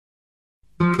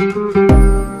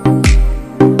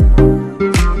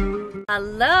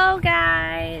Hello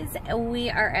guys,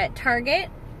 we are at Target.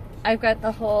 I've got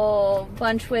the whole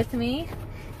bunch with me.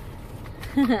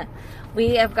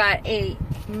 We have got a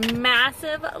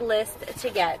massive list to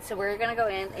get, so we're gonna go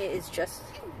in. It is just,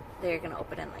 they're gonna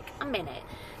open in like a minute.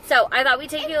 So I thought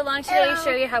we'd take you along today,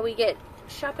 show you how we get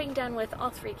shopping done with all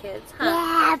three kids,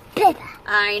 huh? Yeah,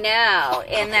 I know.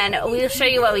 And then we'll show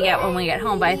you what we get when we get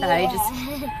home, but I thought I'd just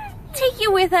take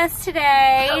you with us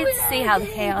today to see how the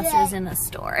chaos is in the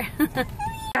store.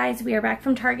 Guys, we are back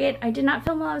from Target. I did not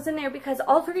film while I was in there because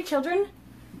all three children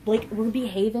were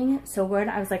behaving so good.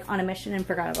 I was like on a mission and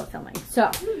forgot about filming.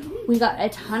 So we got a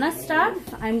ton of stuff.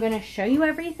 I'm going to show you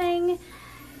everything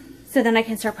so then I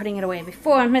can start putting it away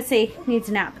before Missy needs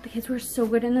a nap. But the kids were so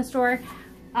good in the store.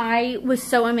 I was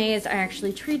so amazed. I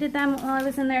actually treated them while I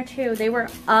was in there too. They were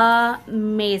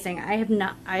amazing. I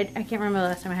can't remember the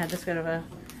last time I had this good of a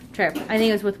trip. I think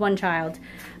it was with one child.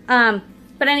 But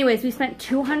anyways, we spent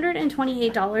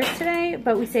 $228 today,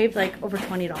 but we saved like over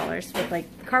 $20 with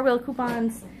like car wheel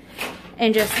coupons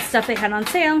and just stuff they had on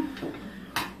sale.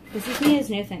 This is Mia's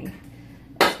new thing.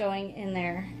 It's going in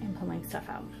there and pulling stuff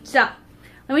out. So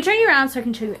let me turn you around so I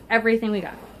can show you everything we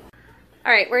got.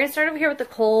 All right, we're gonna start over here with the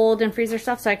cold and freezer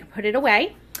stuff so I can put it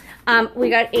away. We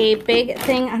got a big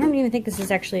thing, I don't even think this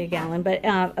is actually a gallon, but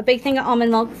a big thing of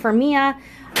almond milk for Mia.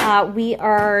 We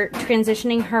are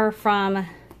transitioning her from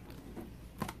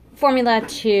formula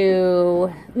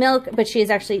to milk, but she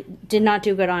actually did not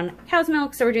do good on cow's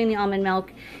milk, so we're doing the almond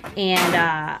milk, and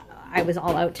I was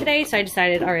all out today, so I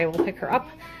decided, all right, we'll pick her up.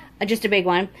 Just a big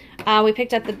one. We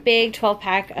picked up the big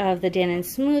 12-pack of the Dannon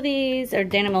smoothies, or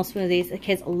Danimals smoothies. The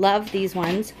kids love these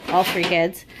ones, all three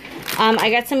kids. I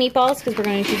got some meatballs because we're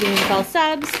going to do meatball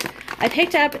subs. I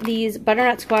picked up these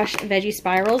butternut squash veggie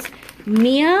spirals.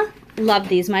 Mia loved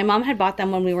these. My mom had bought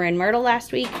them when we were in Myrtle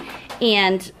last week,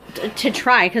 and to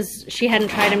try, because she hadn't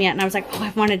tried them yet, and I was like, oh,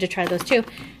 I wanted to try those too.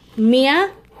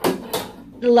 Mia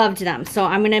loved them, so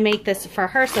I'm gonna make this for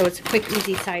her, so it's a quick,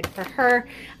 easy side for her,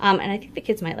 and I think the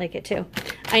kids might like it too.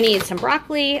 I need some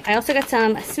broccoli. I also got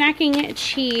some snacking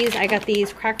cheese. I got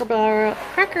these Cracker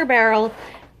Barrel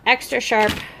extra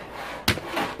sharp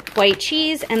white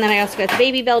cheese, and then I also got the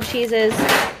Baby Bell cheeses,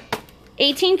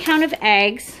 18 count of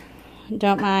eggs.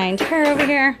 Don't mind her over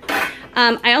here.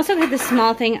 I also got this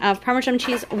small thing of Parmesan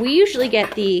cheese. We usually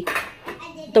get the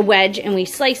wedge and we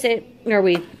slice it, or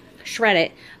we shred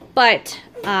it, but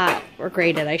or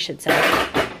grate it, I should say.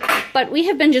 But we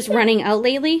have been just running out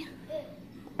lately.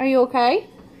 Are you okay?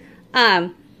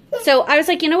 So I was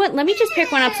like, you know what? Let me just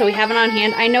pick one up so we have it on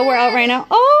hand. I know we're out right now.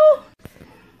 Oh!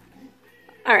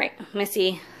 All right,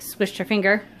 Missy squished her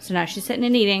finger, so now she's sitting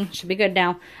and eating. Should be good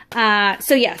now.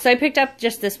 So yeah, so I picked up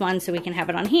just this one so we can have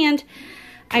it on hand.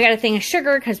 I got a thing of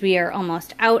sugar because we are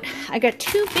almost out. I got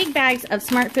 2 big bags of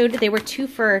Smart Food. They were 2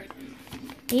 for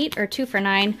 $8 or 2 for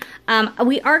 $9.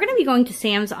 We are going to be going to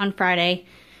Sam's on Friday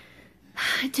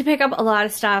to pick up a lot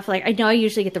of stuff. Like, I know I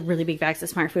usually get the really big bags of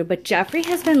Smart Food, but Jeffrey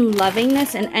has been loving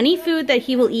this, and any food that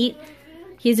he will eat,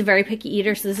 he's a very picky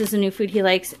eater, so this is a new food he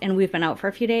likes, and we've been out for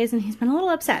a few days, and he's been a little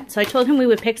upset. So I told him we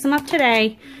would pick some up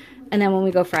today, and then when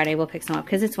we go Friday, we'll pick some up,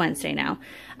 because it's Wednesday now.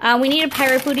 We need a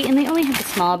Pirate Booty, and they only have the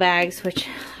small bags, which,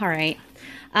 all right.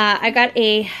 I got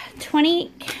a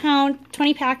 20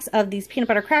 packs of these peanut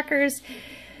butter crackers.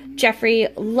 Jeffrey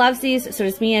loves these, so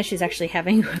does Mia. She's actually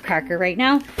having a cracker right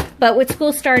now. But with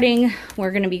school starting,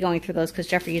 we're going to be going through those because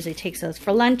Jeffrey usually takes those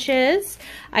for lunches.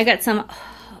 I got some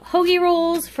hoagie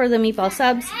rolls for the meatball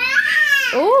subs.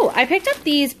 Oh, I picked up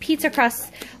these pizza crusts.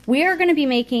 We are going to be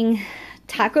making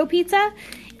taco pizza.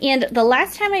 And the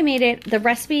last time I made it, the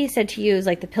recipe said to use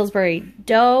like the Pillsbury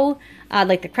dough,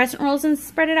 like the crescent rolls, and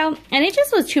spread it out. And it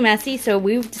just was too messy, so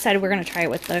we decided we're going to try it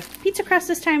with the pizza crust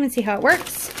this time and see how it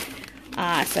works.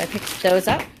 So I picked those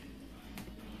up.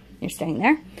 You're staying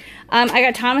there. I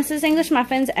got Thomas's English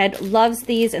muffins. Ed loves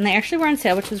these, and they actually were on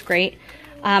sale, which was great.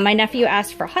 My nephew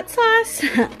asked for hot sauce.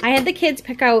 I had the kids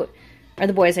pick out, or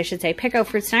the boys I should say, pick out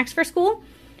fruit snacks for school.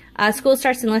 School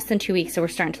starts in less than 2 weeks, so we're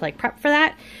starting to like prep for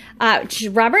that.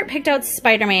 Robert picked out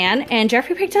Spider-Man, and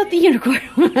Jeffrey picked out the unicorn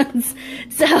ones.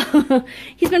 So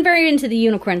he's been very into the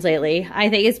unicorns lately. I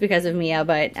think it's because of Mia,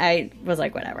 but I was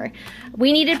like, whatever.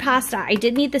 We needed pasta. I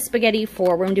did need the spaghetti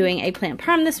for when I'm doing eggplant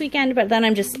parm this weekend, but then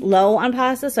I'm just low on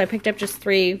pasta, so I picked up just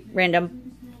 3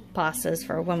 random pastas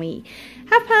for when we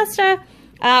have pasta.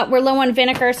 We're low on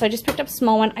vinegar, so I just picked up a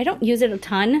small one. I don't use it a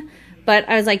ton, but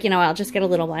I was like, you know, I'll just get a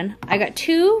little one. I got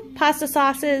 2 pasta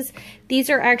sauces. These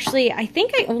are actually, I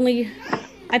think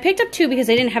I picked up 2 because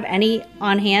I didn't have any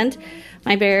on hand.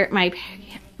 My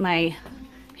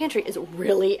pantry is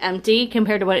really empty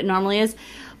compared to what it normally is.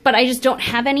 But I just don't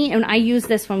have any, and I use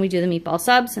this when we do the meatball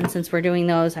subs, and since we're doing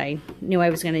those, I knew I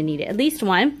was going to need at least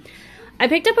one. I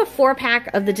picked up a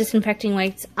 4-pack of the disinfecting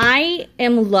wipes. I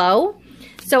am low,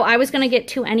 so I was going to get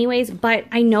 2 anyways, but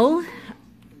I know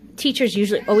teachers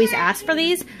usually always ask for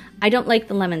these. I don't like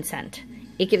the lemon scent.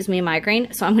 It gives me a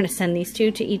migraine, so I'm going to send these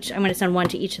 2 to each. I'm going to send 1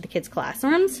 to each of the kids'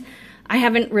 classrooms. I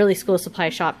haven't really school supply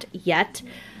shopped yet.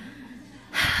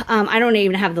 I don't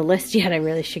even have the list yet. I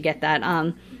really should get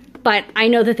that. But I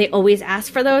know that they always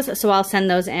ask for those, so I'll send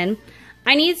those in.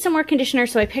 I need some more conditioner,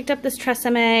 so I picked up this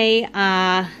Tresemme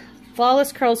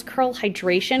Flawless Curls Curl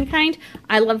Hydration kind.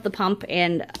 I love the pump,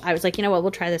 and I was like, you know what,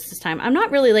 we'll try this time. I'm not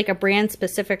really like a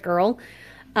brand-specific girl,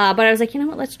 but I was like, you know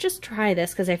what, let's just try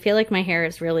this, because I feel like my hair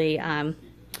is really,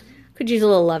 could use a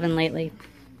little loving lately.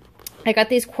 I got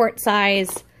these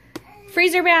quart-size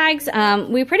freezer bags.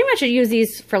 We pretty much use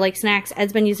these for like snacks.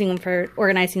 Ed's been using them for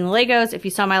organizing the Legos. If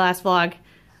you saw my last vlog,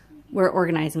 we're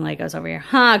organizing Legos over here.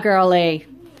 Huh, girly?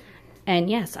 And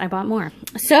yes, I bought more.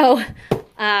 So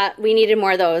we needed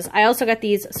more of those. I also got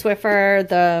these Swiffer,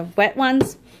 the wet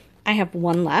ones. I have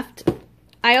 1 left.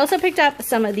 I also picked up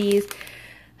some of these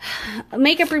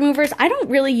makeup removers. I don't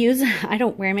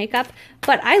wear makeup,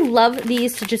 but I love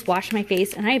these to just wash my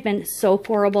face. And I have been so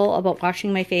horrible about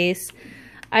washing my face.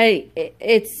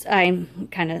 I'm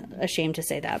kind of ashamed to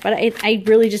say that, but I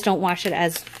really just don't wash it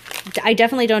I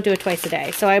definitely don't do it twice a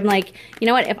day. So I'm like, you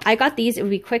know what, if I got these, it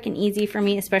would be quick and easy for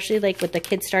me, especially like with the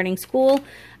kids starting school.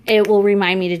 It will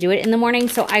remind me to do it in the morning.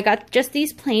 So I got just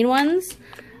these plain ones.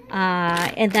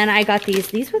 And then I got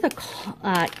these were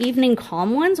the evening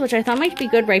calm ones, which I thought might be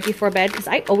good right before bed, because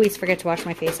I always forget to wash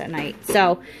my face at night.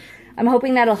 So I'm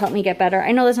hoping that'll help me get better.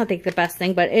 I know that's not the best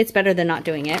thing, but it's better than not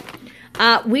doing it.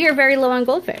 We are very low on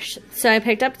goldfish. So I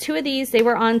picked up 2 of these.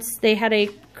 They had a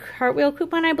cartwheel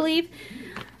coupon, I believe.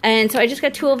 And so I just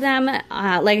got 2 of them.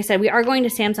 Like I said, we are going to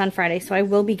Sam's on Friday, so I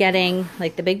will be getting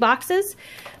like the big boxes.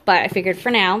 But I figured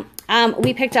for now.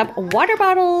 We picked up water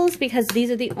bottles because these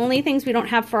are the only things we don't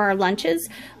have for our lunches.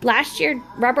 Last year,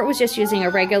 Robert was just using a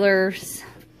regular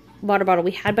water bottle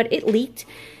we had, but it leaked.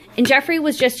 And Jeffrey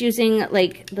was just using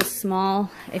like the small,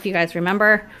 if you guys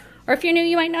remember, or if you're new,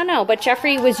 you might not know, but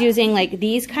Jeffrey was using like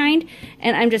these kind,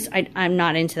 and I'm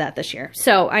not into that this year.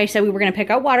 So I said we were going to pick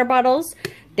out water bottles.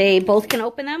 They both can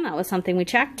open them. That was something we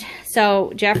checked.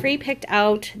 So Jeffrey picked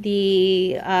out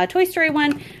the Toy Story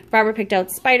one. Robert picked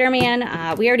out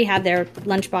Spider-Man. We already have their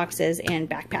lunch boxes and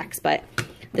backpacks, but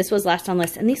this was last on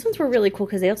list. And these ones were really cool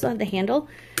because they also have the handle.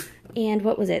 And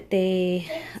what was it? They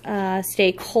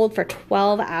stay cold for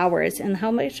 12 hours. And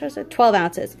how much was it? 12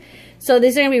 ounces. So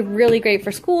these are going to be really great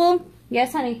for school.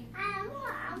 Yes, honey?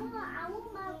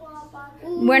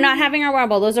 We're not having our water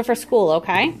bottle. Those are for school,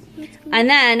 okay? And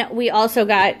then we also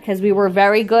got, because we were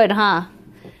very good, huh?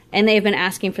 And they've been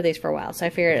asking for these for a while. So I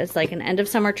figured it's like an end of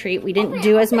summer treat. We didn't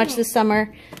do as much this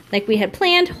summer like we had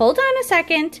planned. Hold on a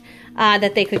second.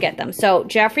 That they could get them. So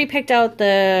Jeffrey picked out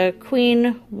the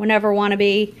Queen Whenever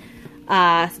Wannabe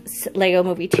Lego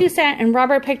Movie 2 set. And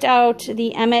Robert picked out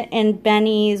the Emmett and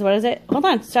Benny's, what is it? Hold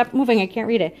on, stop moving. I can't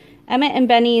read it. Emmett and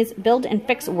Benny's Build and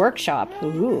Fix Workshop.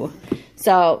 Ooh.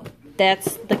 So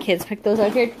that's, the kids picked those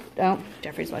out here. Oh,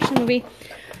 Jeffrey's watching the movie.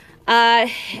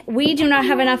 We do not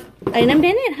have enough. In a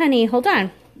minute, honey. Hold on.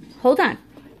 Hold on.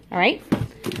 All right.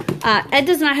 Ed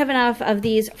does not have enough of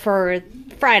these for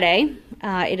Friday.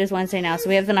 It is Wednesday now, so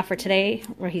we have enough for today,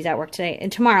 where he's at work today,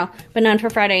 and tomorrow, but none for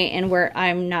Friday, and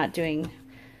I'm not doing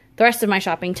the rest of my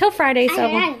shopping till Friday.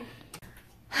 So,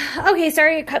 okay,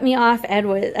 sorry it cut me off.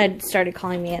 Ed started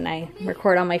calling me, and I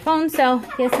record on my phone. So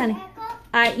yes, honey.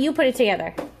 You put it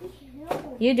together.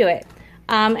 You do it.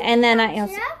 And then I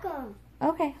also.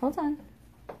 Okay, hold on.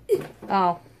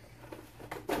 Oh.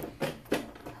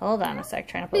 Hold on a sec,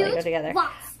 trying to put Lego together.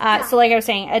 So like I was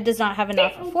saying, Ed does not have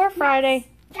enough for Friday.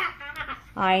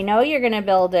 I know you're going to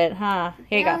build it, huh?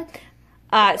 Here you go.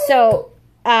 So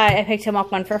I picked him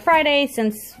up one for Friday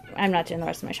since I'm not doing the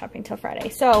rest of my shopping till Friday.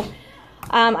 So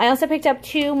I also picked up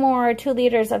 2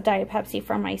 liters of Diet Pepsi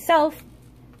for myself.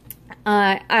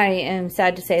 I am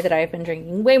sad to say that I've been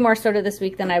drinking way more soda this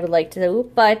week than I would like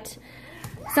to, but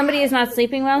somebody is not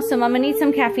sleeping well, so Mama needs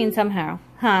some caffeine somehow.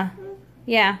 Huh?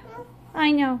 Yeah.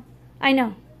 I know. I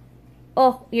know.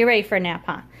 Oh, you're ready for a nap,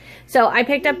 huh? So I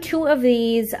picked up 2 of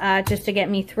these just to get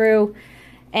me through.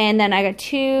 And then I got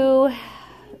 2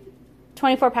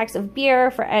 24 packs of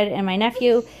beer for Ed and my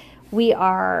nephew. We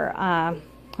are,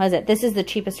 what is it? This is the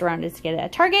cheapest around to get it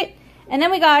at Target. And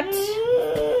then we got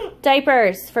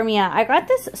diapers for Mia. I got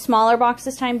this smaller box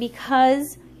this time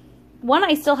because, one,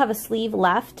 I still have a sleeve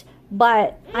left.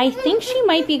 but I think she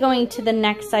might be going to the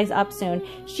next size up soon.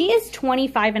 She is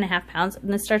 25.5 pounds,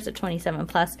 and this starts at 27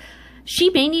 plus. She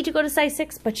may need to go to size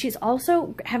 6, but she's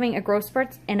also having a growth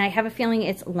spurt, and I have a feeling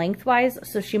it's lengthwise,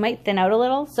 so she might thin out a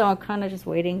little. So I'm kind of just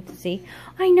waiting to see.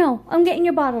 I know, I'm getting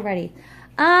your bottle ready.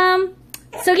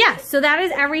 So yeah, so that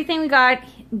is everything we got.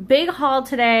 Big haul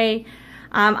today.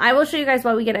 I will show you guys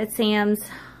what we get at Sam's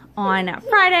on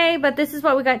Friday, but this is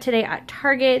what we got today at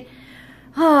Target.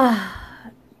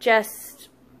 Just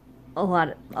a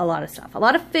lot of stuff. A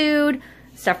lot of food,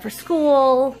 stuff for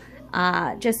school,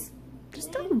 just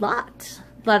a lot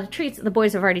of treats. The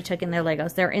boys have already taken their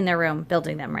Legos. They're in their room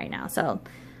building them right now. So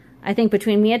I think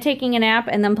between Mia taking a nap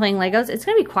and them playing Legos, it's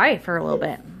gonna be quiet for a little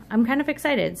bit. I'm kind of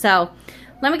excited. So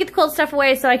let me get the cold stuff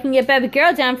away so I can get baby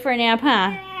girl down for a nap,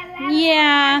 huh?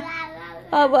 Yeah.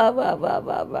 All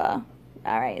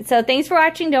right, so thanks for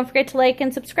watching. Don't forget to like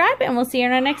and subscribe, and we'll see you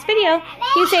in our next video.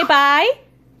 Can you say bye?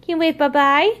 Can you wave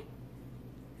bye-bye?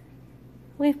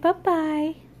 Wave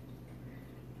bye-bye.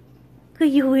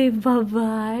 Could you wave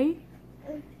bye-bye?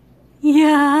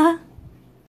 Yeah.